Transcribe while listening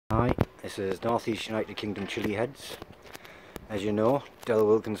Hi, this is North East United Kingdom Chilli-heads. As you know, Adele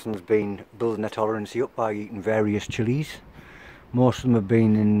Wilkinson's been building her tolerance up by eating various chilies. Most of them have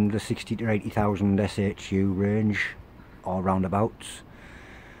been in the 60 to 80,000 SHU range, or roundabouts.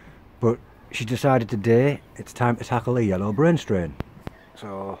 But she decided today it's time to tackle a yellow brain strain.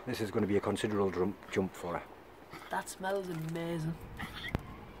 So this is going to be a considerable jump for her. That smells amazing.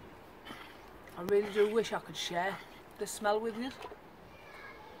 I really do wish I could share this smell with you.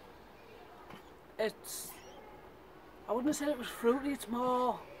 I wouldn't have said it was fruity, it's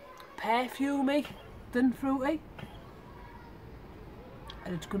more perfumey than fruity.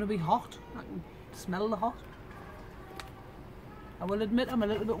 And it's going to be hot. I can smell the hot. I will admit I'm a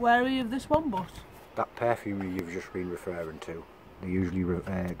little bit wary of this one, but... That perfume you've just been referring to, they usually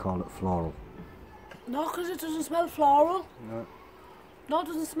call it floral. No, because it doesn't smell floral. No. No, it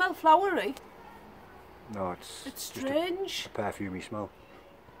doesn't smell flowery. No, it's strange. Just a perfumey smell.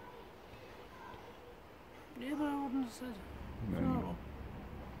 Yeah, but I wouldn't have said no.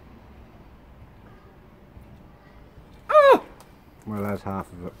 Oh! Well, there's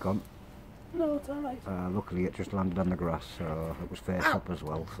half of it gone. No, it's alright. Luckily it just landed on the grass, so it was face up as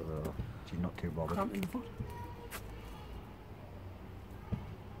well, so she's not too bothered. Cramp in the foot.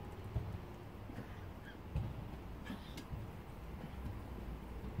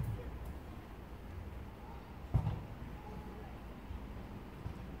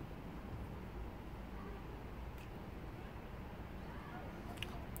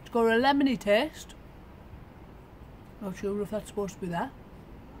 It's got a lemony taste. Not sure if that's supposed to be there.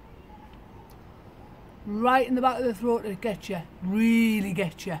 Right in the back of the throat it gets you. Really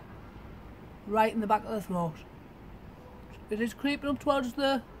gets you. Right in the back of the throat. It is creeping up towards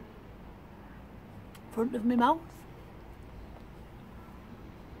the front of my mouth.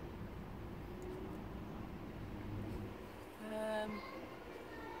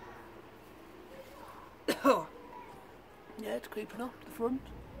 Yeah, it's creeping up the front,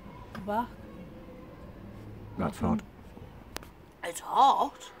 the back. That's hot. It's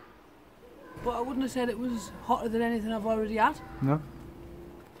hot, but I wouldn't have said it was hotter than anything I've already had. No.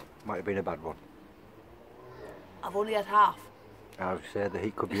 Might have been a bad one. I've only had half. I would say the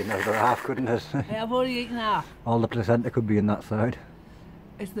heat could be another half, couldn't it? Yeah, I've only eaten half. All the placenta could be in that side.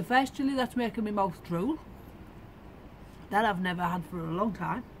 It's the first chilli that's making my mouth drool. That I've never had for a long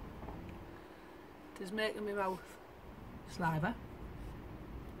time. It is making my mouth saliva.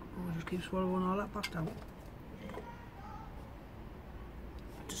 I'll just keep swallowing all that back down.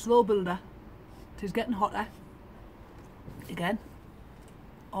 It's a slow builder. It is getting hotter. Again.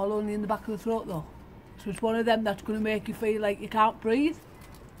 All only in the back of the throat though. So it's one of them that's going to make you feel like you can't breathe.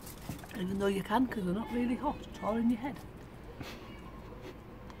 Even though you can, because they're not really hot. It's all in your head.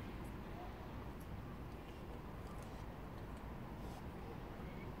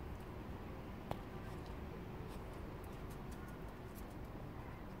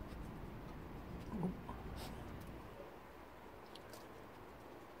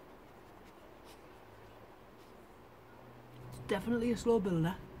 Definitely a slow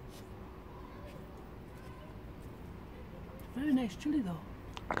builder. Very nice chilli though.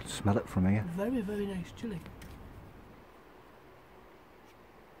 I can smell it from here. Very, very nice chilli.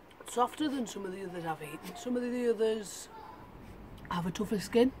 Softer than some of the others I've eaten. Some of the others have a tougher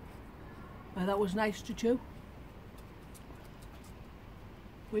skin. That was nice to chew.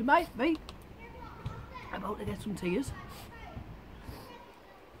 We might be about to get some tears.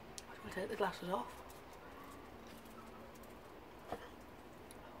 We'll take the glasses off.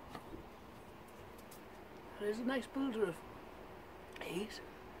 There is a nice builder of heat.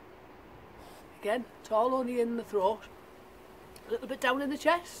 Again, it's all only in the throat, a little bit down in the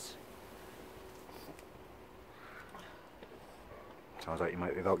chest. Sounds like you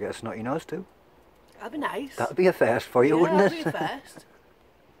might be about to get a snotty nose too. That'd be nice. That'd be a first for you, wouldn't it? That'd be a first.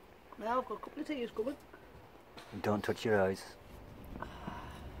 Now I've got a couple of tears coming. Don't touch your eyes.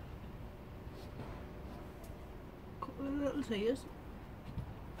 Couple of little tears.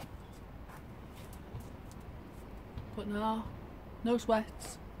 But no, no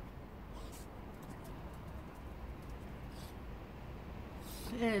sweats.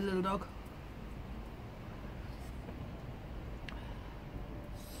 Hey little dog.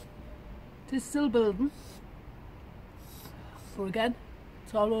 It is still building. But again,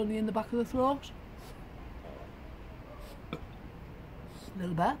 it's all only in the back of the throat.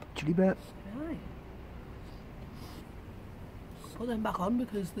 Little burp. Chilli burp. Aye. Put them back on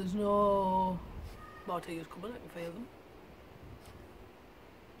because there's no more tears coming, I can feel them.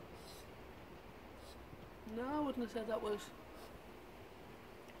 No, I wouldn't have said that was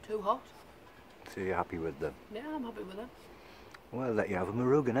too hot. So you're happy with them? Yeah, I'm happy with them. We'll let you have a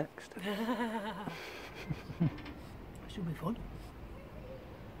Maruga next. Should be fun.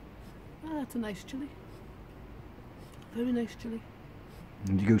 Ah, that's a nice chilli. Very nice chilli.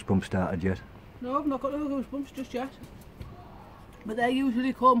 And your goosebumps started yet? No, I've not got no goosebumps just yet. But they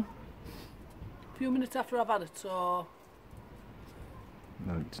usually come a few minutes after I've had it, so...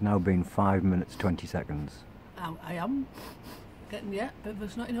 No, it's now been 5 minutes 20 seconds. I am getting, yeah, a bit of a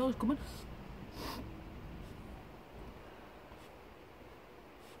snotty nose coming.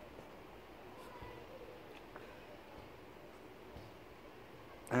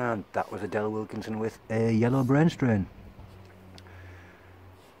 And that was Adele Wilkinson with a yellow brain strain.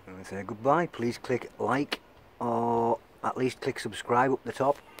 I'm going to say goodbye. Please click like, or at least click subscribe up the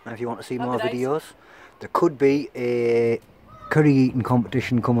top if you want to see more videos. There could be a curry eating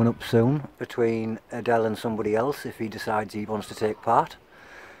competition coming up soon between Adele and somebody else if he decides he wants to take part.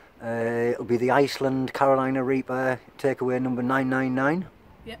 It'll be the Iceland Carolina Reaper takeaway number 999.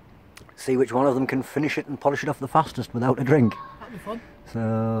 Yep. See which one of them can finish it and polish it off the fastest without a drink. That'll be fun.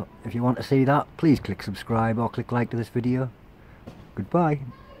 So if you want to see that, please click subscribe or click like to this video. Goodbye.